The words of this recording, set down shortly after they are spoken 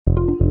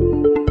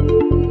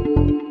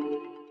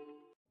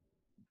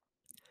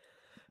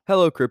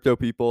Hello, crypto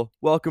people.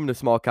 Welcome to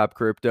Small Cap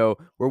Crypto,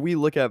 where we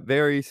look at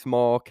very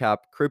small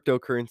cap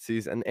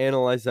cryptocurrencies and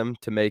analyze them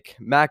to make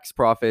max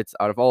profits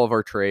out of all of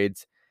our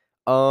trades.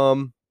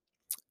 Um,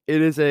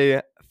 it is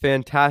a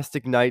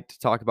fantastic night to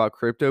talk about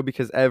crypto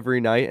because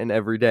every night and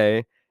every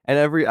day and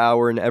every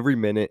hour and every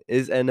minute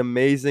is an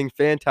amazing,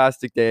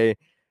 fantastic day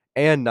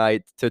and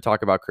night to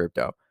talk about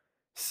crypto.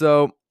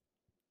 So,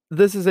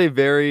 this is a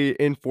very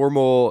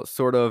informal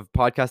sort of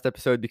podcast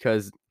episode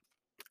because,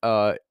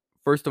 uh,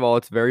 first of all,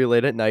 it's very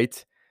late at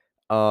night.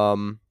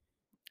 Um,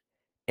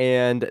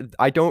 and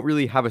I don't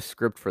really have a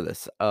script for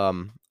this.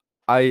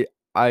 I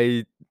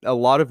I a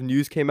lot of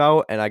news came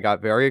out and I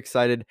got very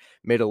excited,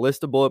 made a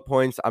list of bullet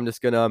points. I'm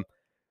just gonna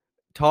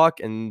talk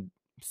and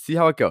see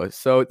how it goes.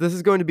 So this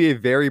is going to be a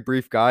very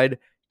brief guide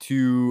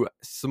to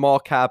small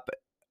cap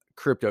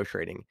crypto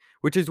trading,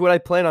 which is what I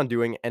plan on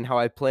doing and how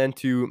I plan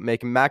to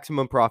make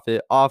maximum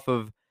profit off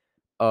of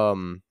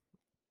um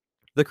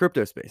the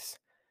crypto space.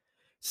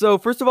 So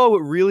first of all, what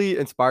really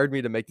inspired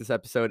me to make this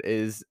episode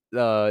is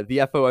the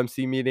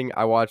FOMC meeting.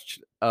 I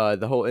watched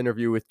the whole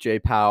interview with Jay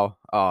Powell.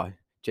 Oh,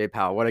 Jay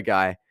Powell, what a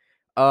guy!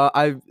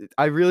 I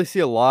really see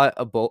a lot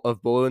of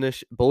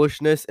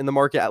bullishness in the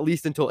market, at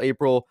least until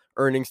April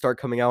earnings start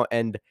coming out,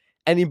 and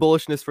any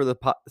bullishness for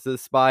the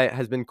SPY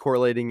has been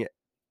correlating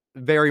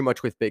very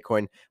much with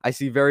Bitcoin. I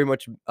see very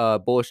much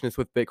bullishness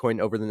with Bitcoin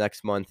over the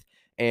next month,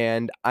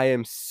 and I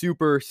am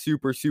super,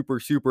 super, super,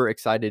 super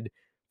excited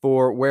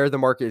for where the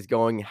market is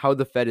going, how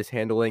the Fed is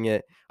handling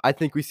it. I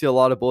think we see a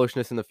lot of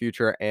bullishness in the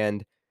future,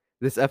 and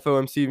this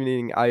FOMC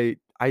meeting,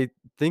 I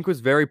think was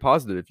very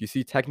positive. You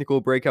see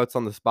technical breakouts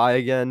on the SPY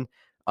again.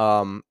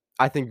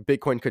 I think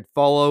Bitcoin could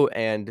follow,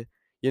 and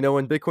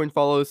when Bitcoin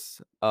follows,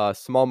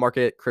 small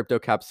market crypto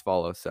caps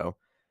follow. So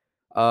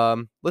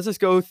let's just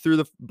go through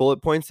the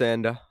bullet points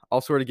and I'll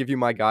sort of give you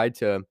my guide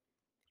to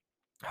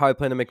how I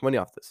plan to make money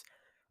off this.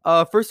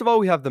 First of all,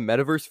 we have the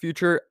metaverse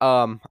future.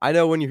 I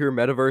know when you hear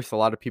metaverse, a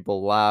lot of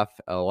people laugh,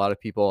 a lot of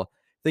people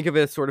think of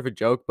it as sort of a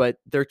joke, but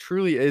there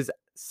truly is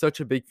such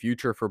a big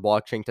future for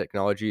blockchain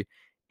technology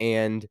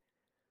and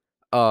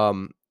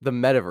the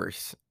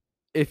metaverse.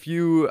 If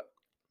you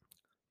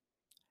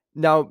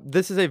Now,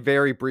 this is a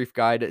very brief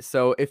guide,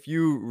 so if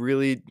you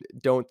really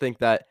don't think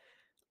that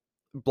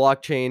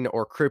blockchain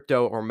or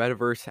crypto or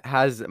metaverse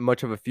has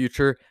much of a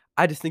future,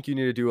 I just think you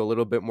need to do a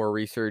little bit more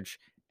research.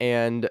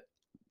 And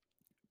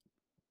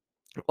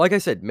like I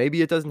said,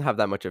 maybe it doesn't have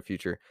that much of a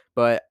future,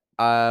 but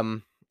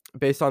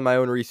based on my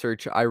own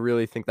research, I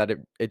really think that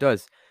it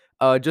does.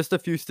 Just a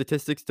few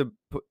statistics to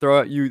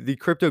throw at you. The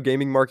crypto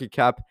gaming market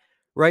cap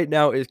right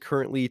now is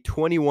currently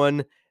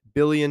 $21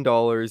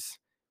 billion,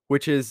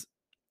 which is,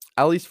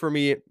 at least for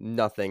me,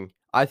 nothing.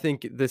 I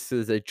think this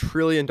is a $1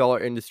 trillion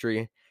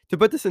industry. To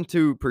put this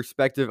into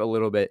perspective a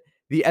little bit,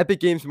 the Epic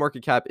Games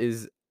market cap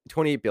is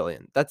 28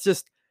 billion. That's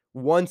just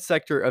one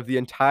sector of the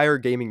entire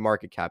gaming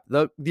market cap.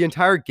 The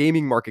entire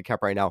gaming market cap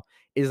right now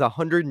is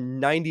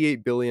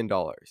 $198 billion.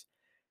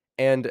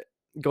 And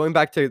going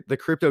back to the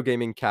crypto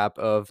gaming cap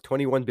of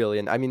 21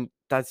 billion, I mean,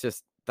 that's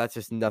just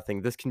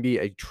nothing. This can be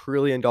a $1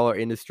 trillion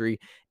industry,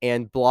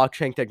 and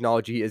blockchain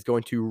technology is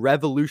going to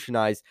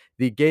revolutionize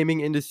the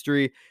gaming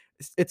industry.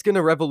 It's going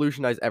to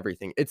revolutionize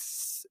everything.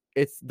 It's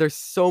There's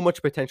so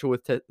much potential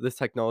with this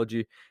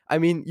technology. I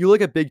mean, you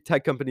look at big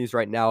tech companies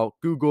right now.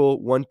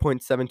 Google,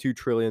 1.72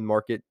 trillion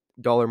market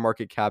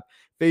cap.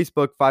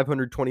 Facebook,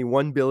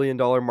 $521 billion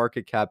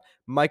market cap.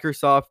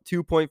 Microsoft,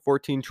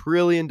 $2.14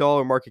 trillion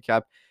market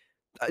cap.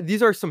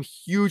 These are some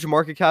huge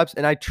market caps,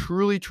 and I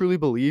truly, truly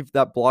believe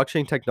that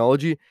blockchain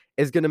technology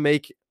is going to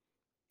make,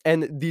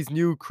 and these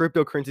new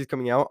cryptocurrencies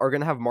coming out are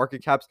going to have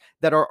market caps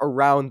that are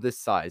around this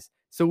size.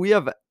 So we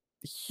have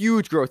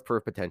huge growth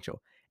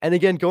potential. And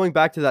again, going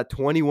back to that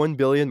 21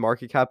 billion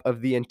market cap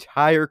of the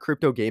entire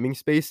crypto gaming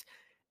space,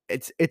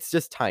 it's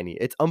just tiny.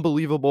 It's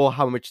unbelievable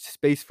how much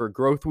space for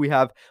growth we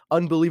have,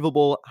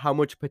 unbelievable how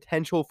much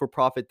potential for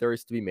profit there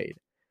is to be made.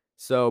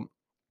 So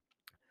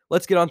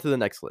let's get on to the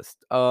next list.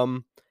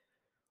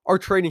 Our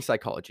trading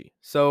psychology.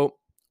 So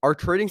our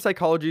trading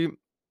psychology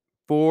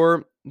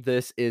for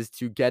this is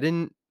to get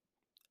in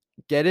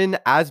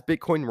as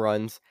Bitcoin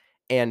runs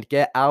and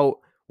get out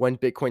when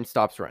Bitcoin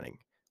stops running.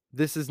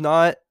 This is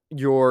not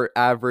your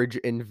average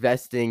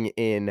investing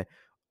in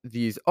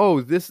these,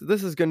 oh, this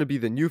is going to be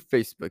the new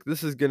Facebook.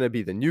 This is going to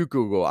be the new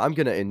Google. I'm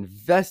going to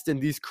invest in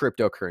these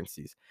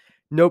cryptocurrencies.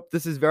 Nope,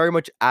 this is very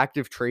much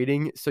active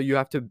trading, so you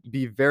have to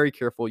be very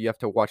careful. You have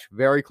to watch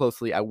very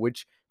closely at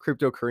which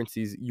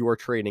cryptocurrencies you are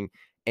trading,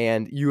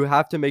 and you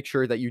have to make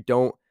sure that you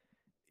don't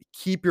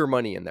keep your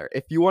money in there.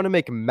 If you want to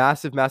make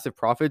massive, massive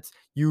profits,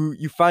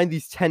 you find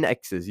these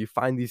 10x's, you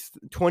find these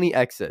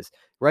 20x's,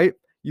 right?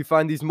 You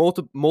find these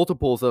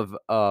multiples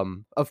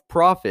of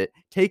profit.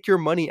 Take your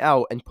money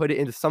out and put it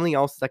into something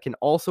else that can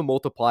also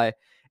multiply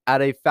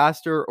at a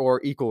faster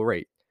or equal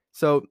rate.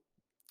 So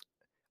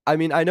I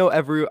mean, I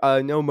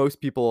know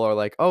most people are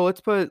like, "Oh,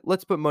 let's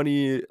put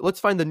money, let's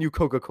find the new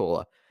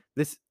Coca-Cola."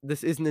 This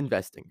isn't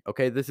investing,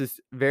 okay? This is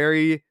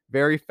very,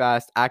 very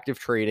fast active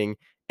trading,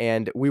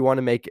 and we want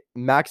to make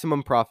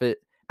maximum profit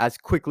as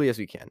quickly as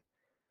we can.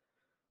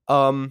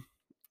 Um,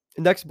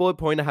 Next bullet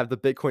point, I have the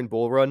Bitcoin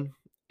bull run,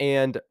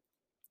 and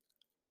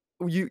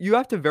you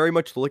have to very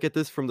much look at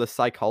this from the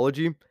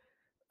psychology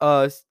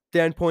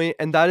standpoint,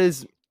 and that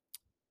is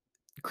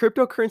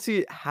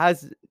cryptocurrency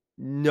has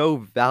no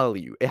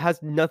value. It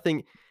has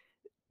nothing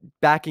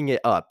backing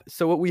it up.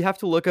 So what we have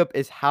to look up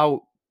is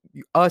how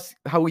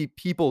we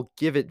people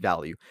give it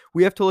value.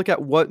 We have to look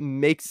at what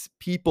makes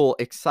people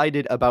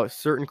excited about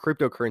certain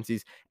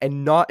cryptocurrencies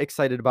and not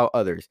excited about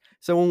others.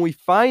 So when we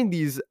find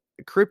these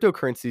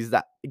cryptocurrencies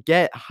that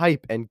get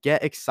hype and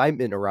get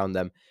excitement around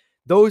them,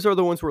 those are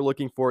the ones we're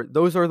looking for.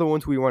 Those are the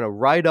ones we want to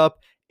ride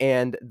up,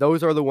 and um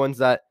those are the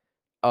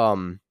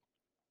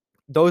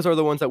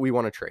ones that we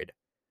want to trade.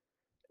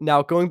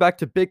 Now, going back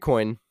to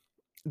Bitcoin,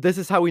 this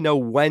is how we know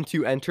when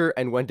to enter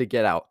and when to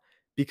get out.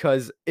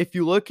 Because if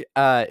you look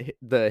at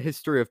the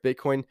history of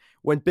Bitcoin,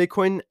 when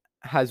Bitcoin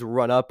has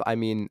run up, I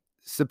mean,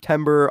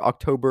 September,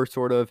 October,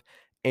 sort of,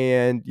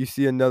 and you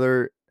see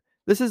another,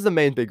 this is the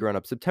main big run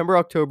up, September,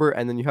 October,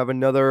 and then you have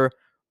another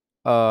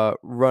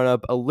run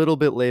up a little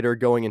bit later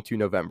going into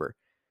November.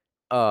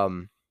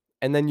 Um,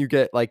 and then you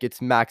get like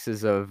its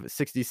maxes of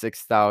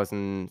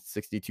 66,000,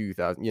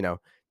 62,000.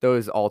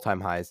 Those all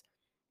time highs.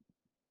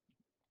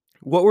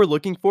 What we're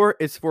looking for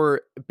is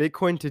for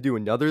Bitcoin to do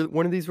another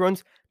one of these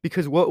runs,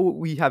 because what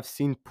we have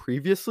seen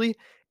previously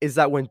is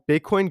that when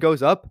Bitcoin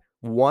goes up,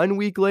 1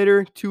 week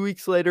later, 2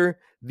 weeks later,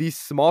 these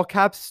small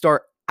caps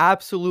start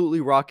absolutely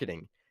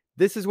rocketing.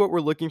 This is what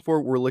we're looking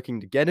for. We're looking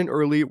to get in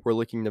early. We're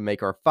looking to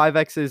make our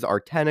 5x's,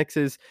 our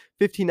 10x's,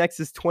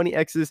 15x's,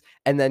 20x's,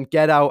 and then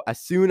get out as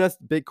soon as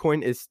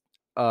Bitcoin is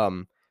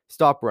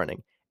stop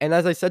running. And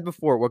as I said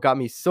before, what got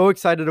me so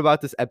excited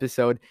about this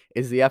episode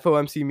is the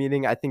FOMC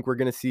meeting. I think we're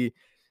going to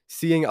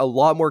seeing a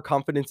lot more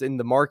confidence in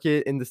the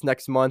market in this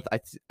next month.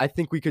 I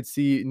think we could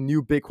see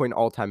new Bitcoin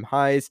all-time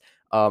highs.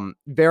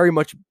 Very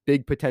much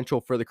big potential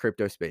for the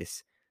crypto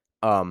space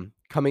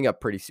coming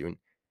up pretty soon.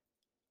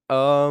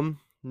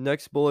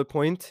 Next bullet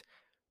point.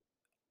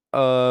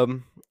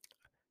 Small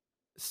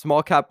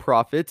cap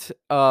profit.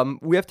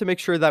 We have to make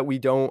sure that we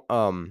don't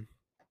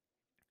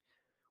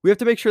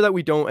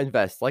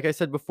invest. Like I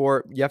said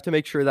before, you have to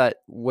make sure that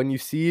when you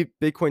see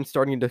Bitcoin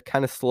starting to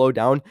kind of slow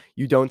down,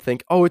 you don't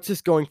think, oh, it's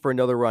just going for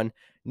another run.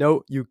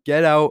 No, you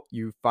get out,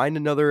 you find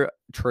another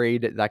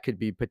trade that could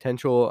be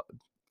potential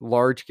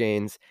large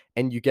gains,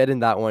 and you get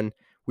in that one.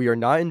 We are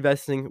not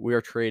investing, we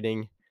are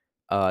trading.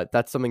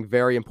 That's something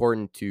very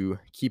important to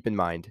keep in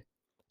mind.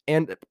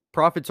 And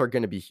profits are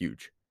going to be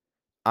huge.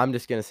 I'm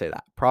just going to say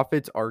that.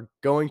 Profits are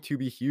going to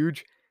be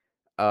huge.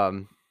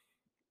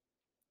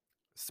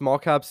 Small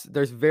caps,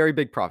 there's very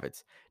big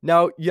profits.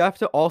 Now, you have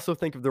to also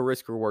think of the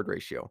risk reward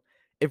ratio.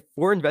 If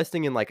we're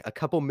investing in like a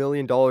couple $1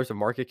 million of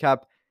market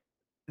cap,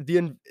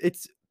 the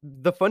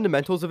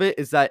fundamentals of it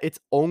is that it's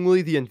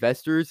only the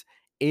investors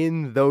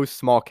in those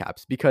small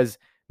caps, because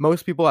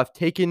most people have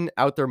taken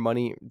out their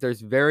money.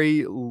 There's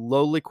very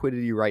low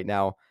liquidity right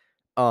now.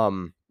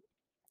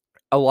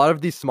 A lot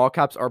of these small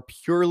caps are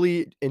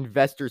purely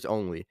investors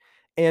only.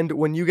 And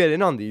when you get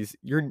in on these,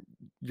 you're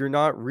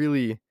not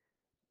really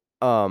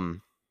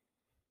um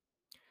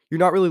you're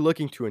not really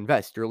looking to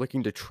invest. You're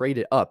looking to trade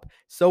it up.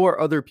 So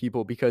are other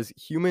people, because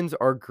humans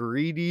are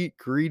greedy,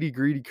 greedy,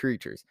 greedy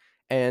creatures.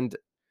 And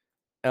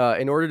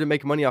in order to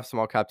make money off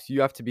small caps, you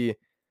have to be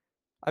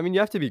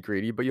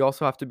greedy, but you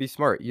also have to be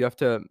smart. You have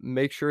to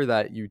make sure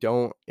that you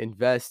don't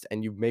invest,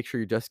 and you make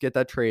sure you just get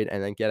that trade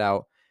and then get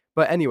out.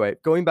 But anyway,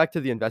 going back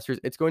to the investors,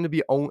 it's going to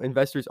be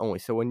investors only.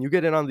 So when you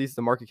get in on these,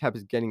 the market cap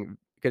is going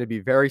to be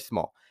very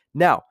small.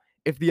 Now,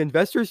 if the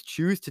investors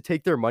choose to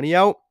take their money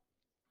out,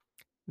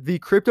 the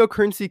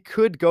cryptocurrency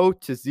could go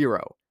to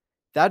zero.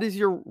 That is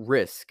your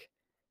risk,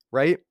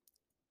 right?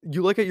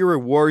 You look at your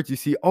rewards, you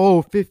see,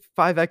 oh,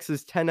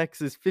 5x's,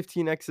 10x's,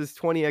 15x's,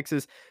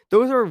 20x's.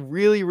 Those are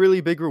really, really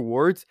big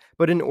rewards.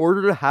 But in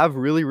order to have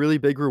really, really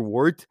big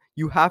rewards,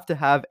 you have to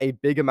have a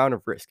big amount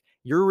of risk.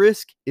 Your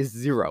risk is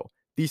zero.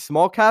 These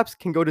small caps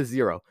can go to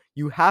zero.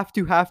 You have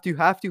to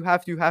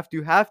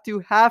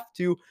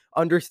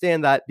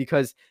understand that,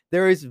 because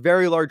there is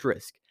very large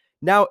risk.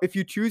 Now, if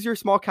you choose your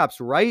small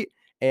caps right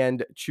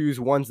and choose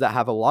ones that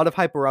have a lot of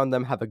hype around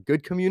them, have a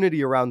good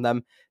community around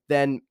them,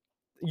 then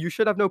you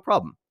should have no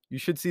problem. You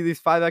should see these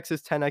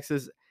 5x's,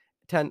 10x's,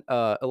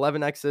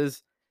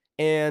 11x's,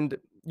 and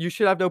you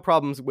should have no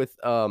problems with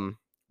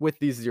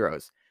these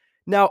zeros.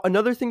 Now,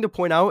 another thing to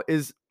point out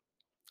is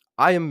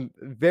I am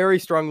very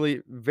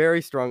strong.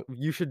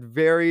 You should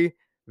very,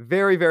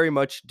 very, very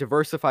much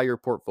diversify your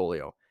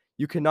portfolio.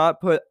 You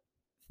cannot put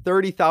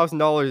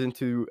 $30,000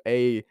 into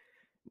a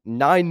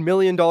 $9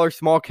 million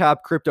small cap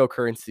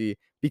cryptocurrency,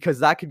 because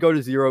that could go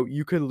to zero.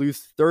 You could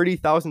lose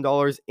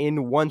 $30,000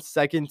 in 1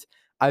 second.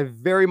 I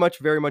very much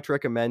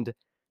recommend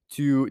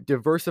to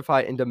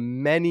diversify into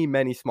many,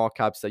 many small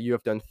caps that you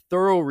have done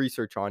thorough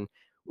research on,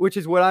 which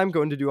is what I'm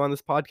going to do on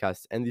this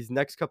podcast. And these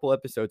next couple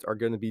episodes are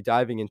going to be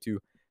diving into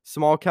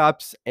small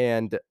caps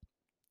and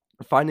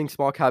finding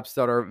small caps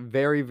that are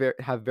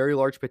have very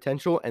large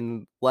potential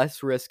and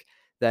less risk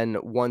than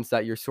ones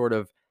that you're sort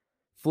of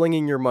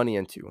flinging your money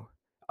into.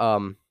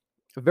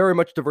 very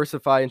much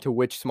diversify into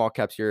which small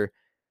caps you're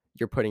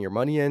putting your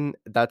money in.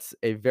 That's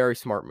a very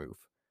smart move.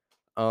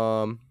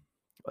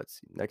 Let's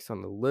see, next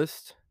on the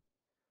list.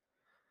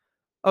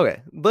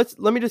 Okay,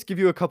 let me just give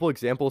you a couple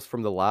examples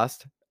from the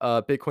last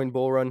Bitcoin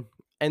bull run,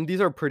 and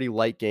these are pretty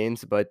light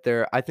gains, but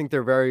I think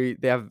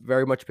they have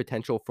very much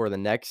potential for the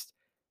next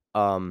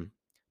um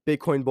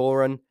Bitcoin bull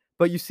run.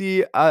 But you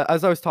see,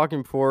 as I was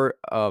talking before,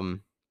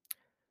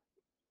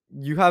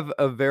 you have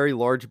a very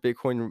large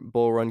Bitcoin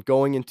bull run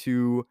going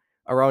into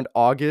around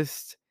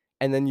August,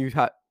 and then you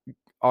have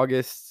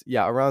August,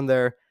 yeah, around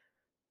there,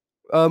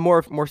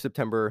 more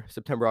September,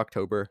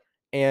 October,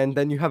 and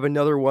then you have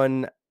another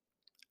one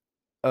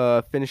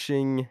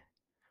finishing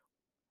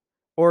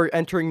or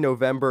entering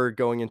November,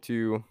 going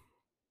into,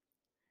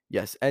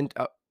 yes, and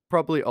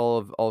probably all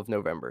of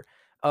November.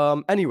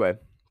 Anyway,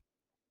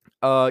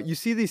 you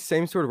see these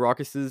same sort of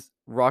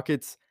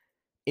rockets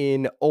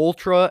in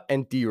Ultra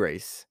and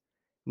D-Race.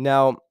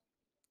 Now,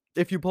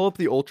 if you pull up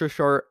the Ultra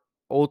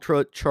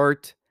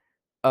chart,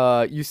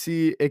 you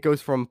see it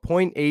goes from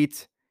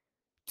 0.8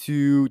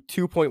 to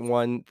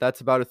 2.1. That's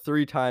about a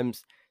 3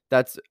 times.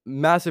 That's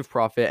massive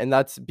profit, and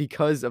that's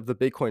because of the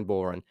Bitcoin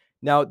bull run.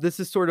 Now, this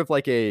is sort of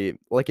like an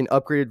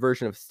upgraded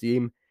version of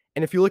Steam.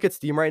 And if you look at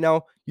Steam right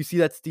now, you see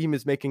that Steam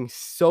is making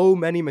so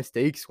many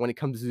mistakes when it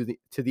comes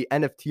to the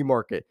NFT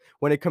market,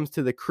 when it comes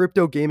to the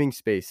crypto gaming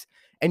space.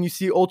 And you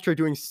see Ultra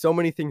doing so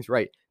many things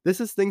right.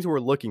 This is things we're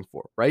looking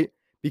for, right?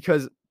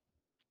 Because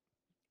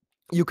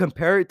you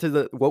compare it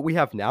to what we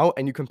have now,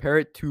 and you compare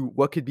it to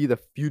what could be the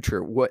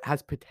future, what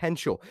has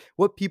potential,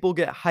 what people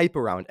get hype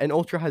around. And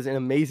Ultra has an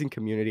amazing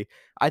community.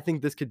 I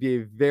think this could be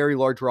a very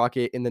large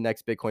rocket in the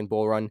next Bitcoin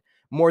bull run,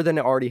 more than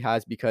it already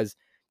has, because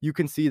you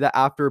can see that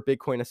after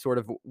Bitcoin has sort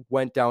of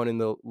went down in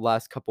the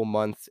last couple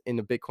months in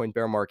the Bitcoin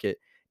bear market,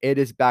 it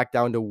is back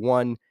down to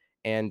 1.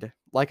 And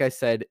like I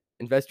said,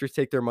 investors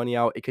take their money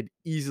out, it could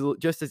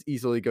just as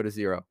easily go to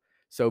 0.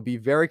 So be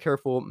very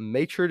careful.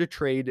 Make sure to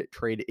trade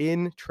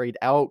in, trade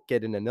out,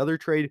 get in another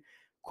trade,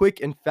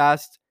 quick and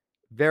fast.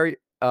 Very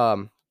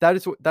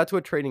that's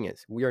what trading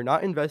is. We are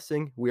not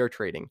investing, we are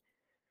trading.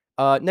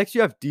 Next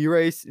you have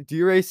D-Race.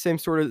 D-Race, same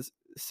sort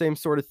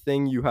of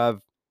thing. You have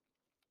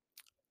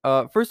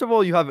first of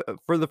all, you have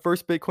for the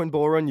first Bitcoin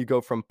bull run, you go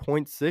from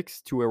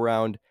 0.6 to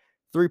around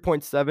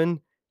 3.7,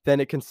 then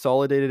it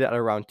consolidated at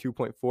around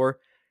 2.4.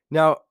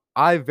 Now,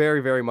 I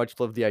very, very much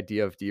love the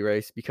idea of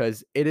D-Race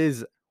because it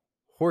is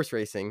horse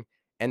racing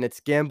and it's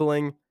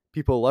gambling.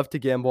 People love to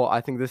gamble. I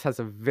think this has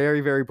a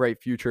very, very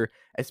bright future,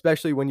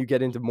 especially when you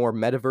get into more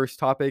metaverse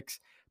topics.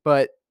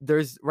 But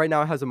there's right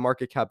now it has a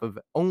market cap of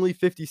only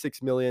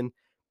 56 million.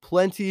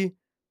 Plenty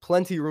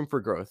room for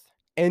growth.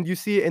 And you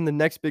see it in the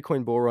next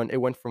Bitcoin bull run,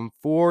 it went from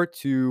 $4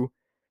 to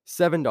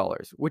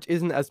 $7, which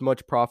isn't as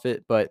much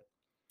profit, but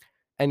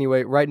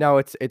anyway, right now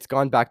it's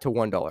gone back to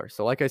 $1.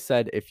 So like I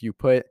said, if you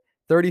put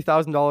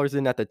 $30,000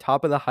 in at the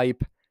top of the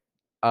hype,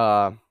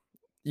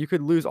 you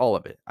could lose all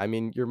of it. I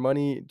mean, your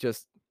money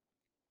just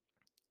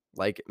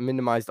like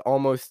minimized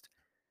almost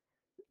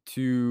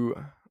to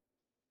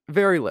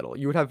very little.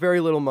 You would have very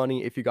little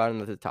money if you got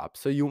in at the top.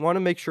 So you want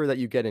to make sure that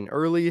you get in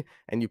early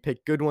and you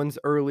pick good ones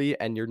early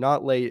and you're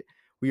not late.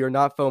 We are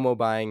not FOMO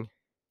buying.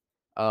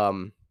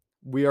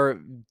 We are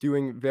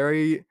doing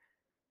very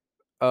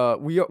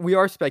we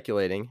are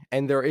speculating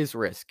and there is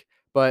risk,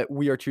 but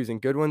we are choosing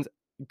good ones,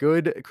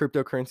 good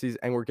cryptocurrencies,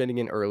 and we're getting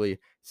in early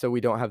so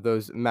we don't have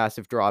those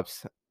massive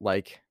drops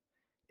like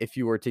if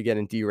you were to get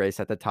in D-Race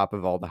at the top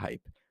of all the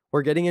hype.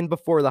 We're getting in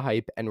before the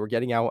hype and we're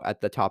getting out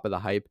at the top of the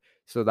hype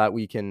so that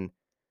we can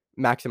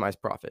maximize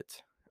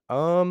profits.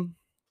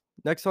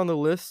 Next on the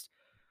list,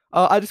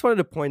 I just wanted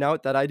to point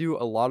out that I do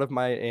a lot of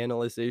my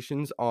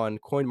analyzations on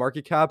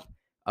CoinMarketCap.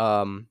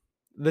 Um,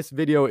 this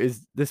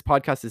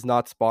podcast is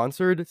not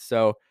sponsored,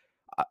 so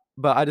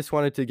but I just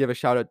wanted to give a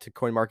shout out to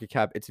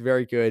CoinMarketCap. It's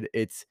very good.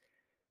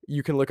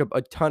 You can look up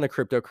a ton of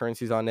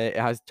cryptocurrencies on it.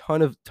 It has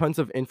tons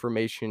of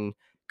information,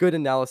 good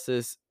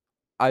analysis.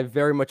 I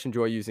very much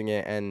enjoy using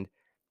it, and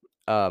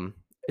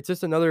it's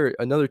just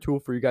another tool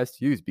for you guys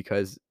to use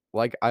because,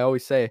 like I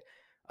always say,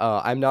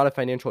 I'm not a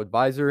financial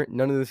advisor.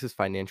 None of this is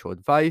financial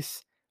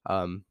advice.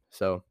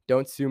 So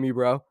don't sue me,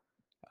 bro.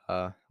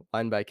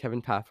 Line by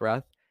Kevin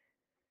Pathrath.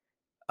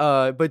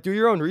 But do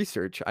your own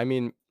research. I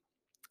mean,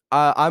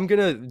 I'm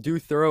gonna do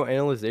thorough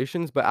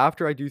analyzations, but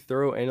after I do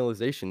thorough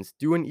analyzations,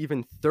 do an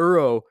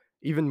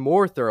even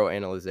more thorough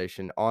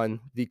analyzation on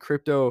the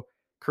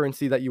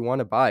cryptocurrency that you want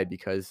to buy,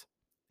 because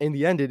in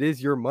the end, it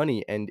is your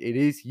money and it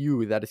is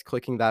you that is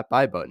clicking that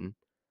buy button.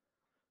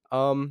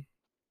 Um.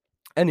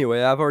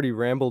 Anyway, I've already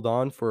rambled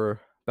on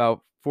for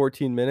about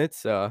 14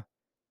 minutes. I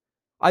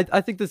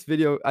think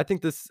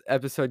this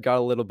episode got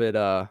a little bit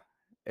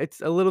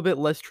it's a little bit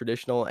less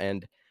traditional,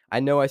 and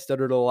I know I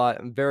stuttered a lot.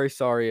 I'm very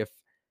sorry if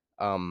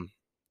um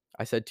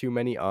I said too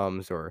many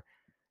or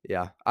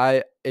yeah.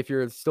 If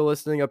you're still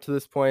listening up to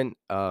this point,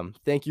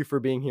 thank you for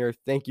being here.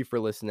 Thank you for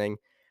listening.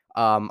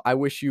 I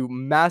wish you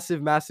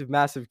massive, massive,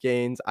 massive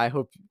gains.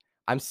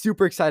 I'm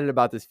super excited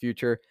about this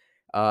future.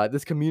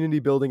 This community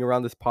building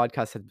around this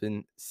podcast has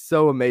been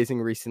so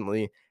amazing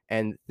recently,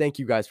 And thank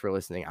you guys for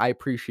listening. I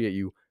appreciate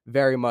you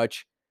very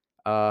much.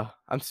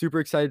 I'm super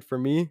excited for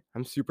me.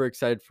 I'm super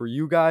excited for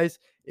you guys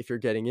if you're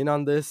getting in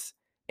on this.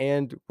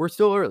 And we're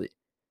still early.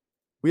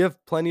 We have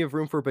plenty of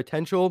room for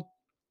potential,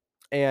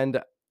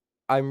 and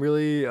I'm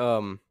really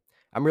I'm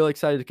really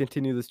excited to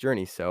continue this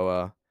journey.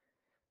 So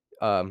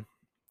um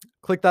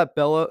click that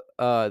bell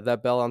on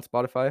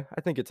Spotify.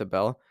 I think it's a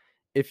bell.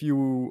 If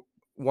you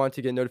want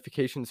to get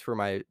notifications for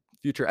my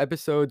future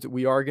episodes,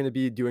 we are going to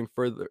be doing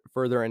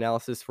further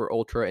analysis for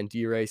Ultra and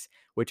D-Race,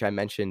 which I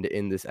mentioned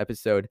in this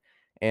episode.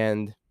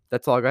 And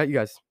that's all I got, you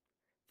guys.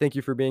 Thank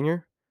you for being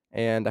here,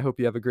 and I hope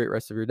you have a great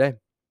rest of your day.